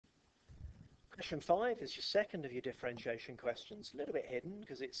Question 5 is your second of your differentiation questions. A little bit hidden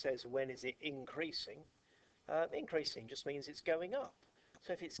because it says when is it increasing. Increasing just means it's going up.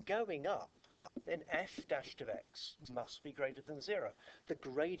 So if it's going up, then f dashed of x must be greater than 0. The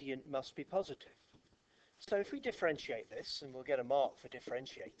gradient must be positive. So if we differentiate this, and we'll get a mark for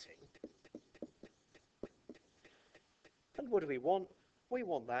differentiating, and what do we want? We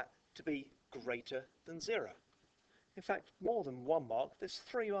want that to be greater than 0. In fact, more than one mark, there's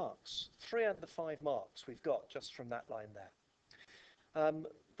 3 marks. 3 out of the 5 marks we've got just from that line there.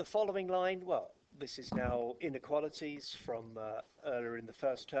 The following line, well, this is now inequalities from earlier in the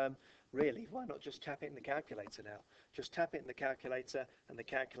first term. Really, why not just tap it in the calculator now? Just tap it in the calculator and the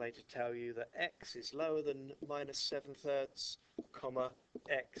calculator tell you that x is lower than minus 7/3, comma,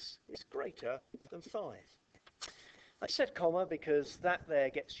 x is greater than 5. I said comma because that there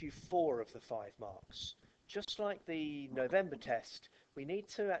gets you 4 of the 5 marks. Just like the November test, we need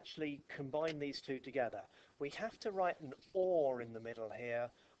to actually combine these two together. We have to write an or in the middle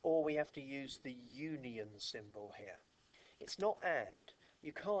here, or we have to use the union symbol here. It's not and.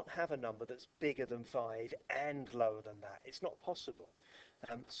 You can't have a number that's bigger than 5 and lower than that. It's not possible.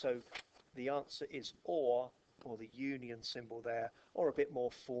 So the answer is or the union symbol there, or a bit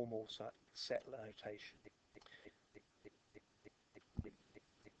more formal set notation.